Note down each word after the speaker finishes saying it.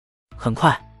很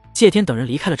快，介天等人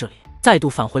离开了这里，再度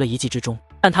返回了遗迹之中。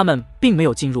但他们并没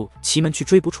有进入奇门去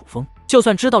追捕楚风，就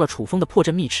算知道了楚风的破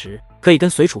阵秘池，可以跟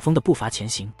随楚风的步伐前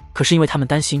行，可是因为他们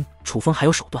担心楚风还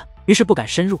有手段，于是不敢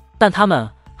深入。但他们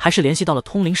还是联系到了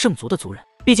通灵圣族的族人，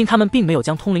毕竟他们并没有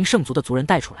将通灵圣族的族人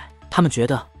带出来，他们觉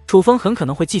得楚风很可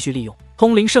能会继续利用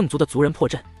通灵圣族的族人破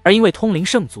阵，而因为通灵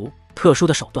圣族特殊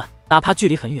的手段，哪怕距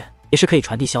离很远，也是可以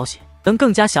传递消息，能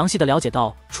更加详细的了解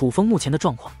到楚风目前的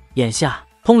状况。眼下，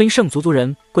通灵圣族族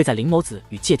人跪在灵眸子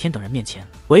与介天等人面前，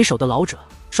为首的老者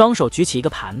双手举起一个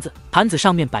盘子，盘子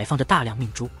上面摆放着大量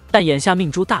命珠，但眼下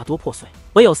命珠大多破碎，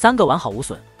唯有3个完好无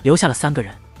损，留下了3个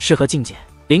人适合觐见。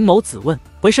灵眸子问：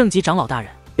回圣级长老大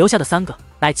人，留下的3个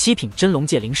乃7品真龙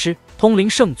界灵师。通灵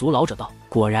圣族老者道：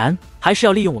果然还是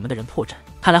要利用我们的人破阵，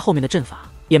看来后面的阵法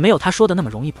也没有他说的那么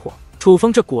容易破。楚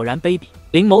风这果然卑鄙。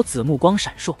灵眸子目光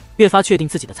闪烁，越发确定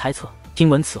自己的猜测。听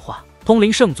闻此话，通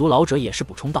灵圣族老者也是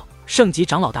补充道：圣级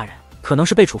长老大人可能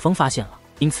是被楚风发现了，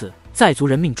因此在族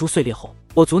人命珠碎裂后，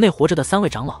我族内活着的3位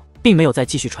长老并没有再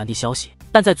继续传递消息，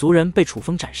但在族人被楚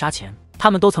风斩杀前，他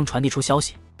们都曾传递出消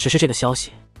息，只是这个消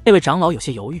息，那位长老有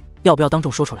些犹豫，要不要当众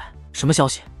说出来？什么消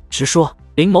息？直说。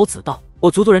灵眸子道：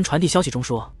我族人传递消息中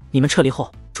说，你们撤离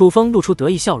后。楚风露出得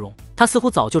意笑容，他似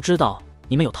乎早就知道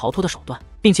你们有逃脱的手段，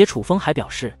并且楚风还表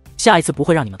示下一次不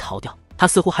会让你们逃掉，他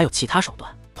似乎还有其他手段。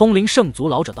通灵圣族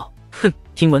老者道：哼。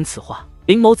听闻此话，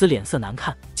灵眸子脸色难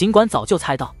看，尽管早就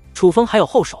猜到楚风还有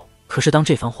后手，可是当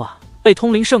这番话被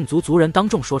通灵圣族族人当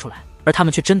众说出来，而他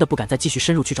们却真的不敢再继续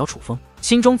深入去找楚风，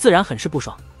心中自然很是不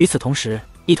爽。与此同时，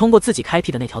已通过自己开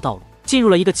辟的那条道路，进入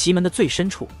了一个奇门的最深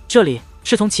处，这里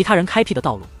是从其他人开辟的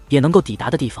道路也能够抵达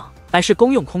的地方，乃是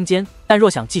公用空间。但若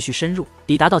想继续深入，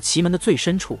抵达到奇门的最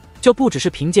深处，就不只是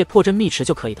凭借破阵秘池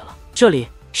就可以的了。这里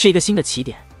是一个新的起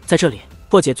点，在这里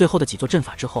破解最后的几座阵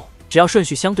法之后，只要顺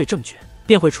序相对正确，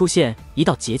便会出现一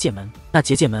道结界门，那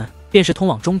结界门便是通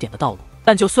往终点的道路。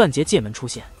但就算结界门出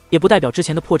现，也不代表之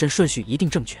前的破阵顺序一定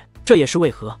正确，这也是为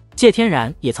何介天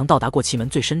然也曾到达过奇门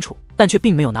最深处，但却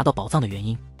并没有拿到宝藏的原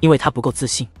因，因为他不够自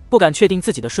信，不敢确定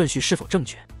自己的顺序是否正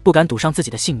确，不敢赌上自己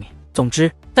的性命。总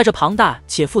之，在这庞大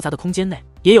且复杂的空间内，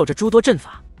也有着诸多阵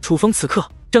法。楚风此刻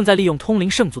正在利用通灵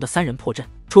圣族的3人破阵，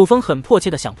楚风很迫切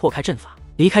地想破开阵法，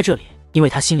离开这里，因为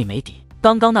他心里没底。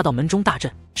刚刚那道门中大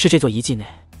阵是这座遗迹内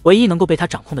唯一能够被他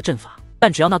掌控的阵法，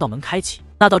但只要那道门开启，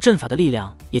那道阵法的力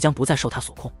量也将不再受他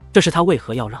所控。这是他为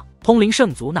何要让通灵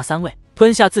圣族那3位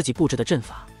吞下自己布置的阵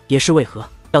法，也是为何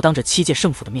要当着7届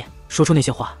圣府的面说出那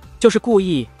些话，就是故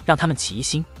意让他们起疑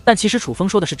心。但其实楚风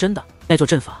说的是真的，那座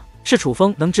阵法是楚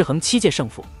风能制衡7届圣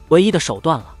府唯一的手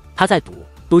段了。他在赌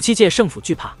7届圣府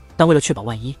惧怕，但为了确保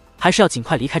万一，还是要尽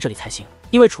快离开这里才行。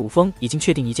因为楚风已经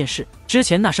确定一件事，之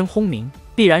前那声轰鸣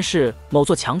必然是某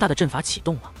座强大的阵法启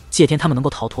动了。介天他们能够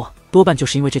逃脱，多半就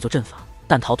是因为这座阵法，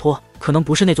但逃脱可能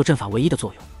不是那座阵法唯一的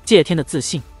作用。介天的自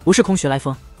信不是空穴来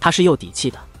风，他是有底气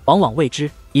的，往往未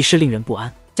知一事令人不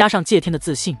安，加上介天的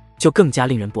自信就更加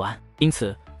令人不安。因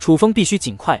此楚风必须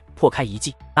尽快破开遗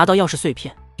迹，拿到钥匙碎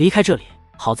片，离开这里。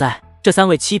好在这3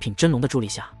位7品真龙的助力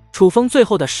下，楚风最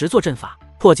后的10座阵法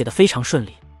破解得非常顺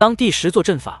利。当第10座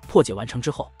阵法破解完成之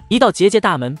后，一道结界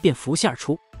大门便浮现而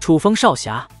出。楚风少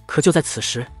侠。可就在此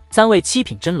时，3位7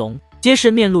品真龙皆是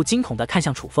面露惊恐地看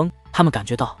向楚风，他们感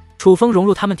觉到楚风融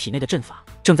入他们体内的阵法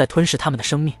正在吞噬他们的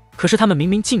生命，可是他们明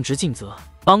明尽职尽责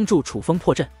帮助楚风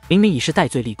破阵，明明已是戴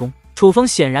罪立功。楚风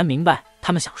显然明白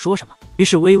他们想说什么，于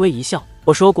是微微一笑：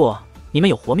我说过你们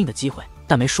有活命的机会，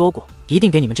但没说过一定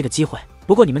给你们这个机会。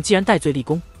不过你们既然戴罪立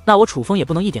功，那我楚风也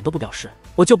不能一点都不表示，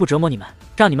我就不折磨你们，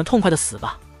让你们痛快的死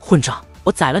吧。混账，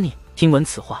我宰了你！听闻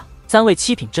此话，3位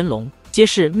7品真龙皆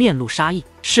是面露杀意，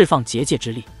释放结界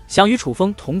之力，想与楚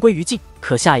风同归于尽。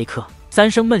可下一刻，3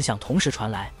声闷响同时传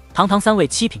来，堂堂3位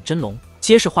7品真龙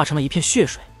皆是化成了一片血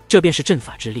水，这便是阵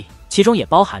法之力，其中也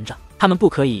包含着他们不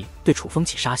可以对楚风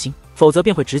起杀心，否则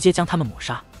便会直接将他们抹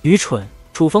杀。愚蠢！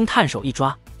楚风探手一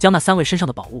抓，将那3位身上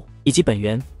的宝物以及本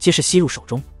源皆是吸入手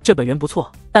中。这本源不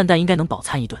错，蛋应该能饱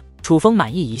餐一顿。楚风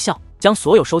满意一笑，将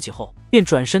所有收起后，便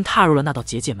转身踏入了那道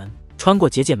结界门。穿过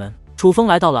结界门，楚风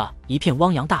来到了一片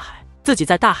汪洋大海，自己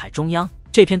在大海中央。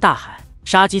这片大海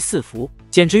杀机四伏，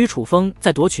简直与楚风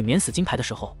在夺取免死金牌的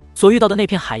时候所遇到的那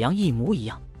片海洋一模一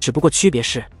样。只不过区别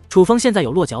是，楚风现在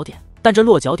有落脚点，但这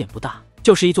落脚点不大，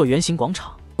就是一座圆形广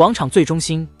场。广场最中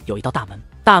心有一道大门，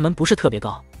大门不是特别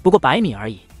高，不过100米而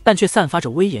已，但却散发着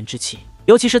威严之气。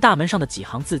尤其是大门上的几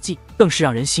行字迹，更是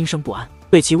让人心生不安，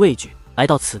对其畏惧。来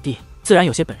到此地，自然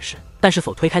有些本事，但是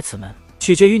否推开此门，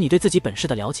取决于你对自己本事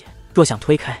的了解。若想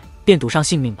推开，便赌上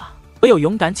性命吧。唯有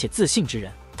勇敢且自信之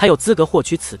人，才有资格获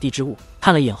取此地之物。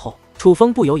看了一眼后，楚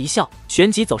风不由一笑，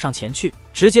旋即走上前去，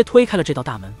直接推开了这道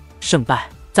大门。胜败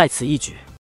在此一举。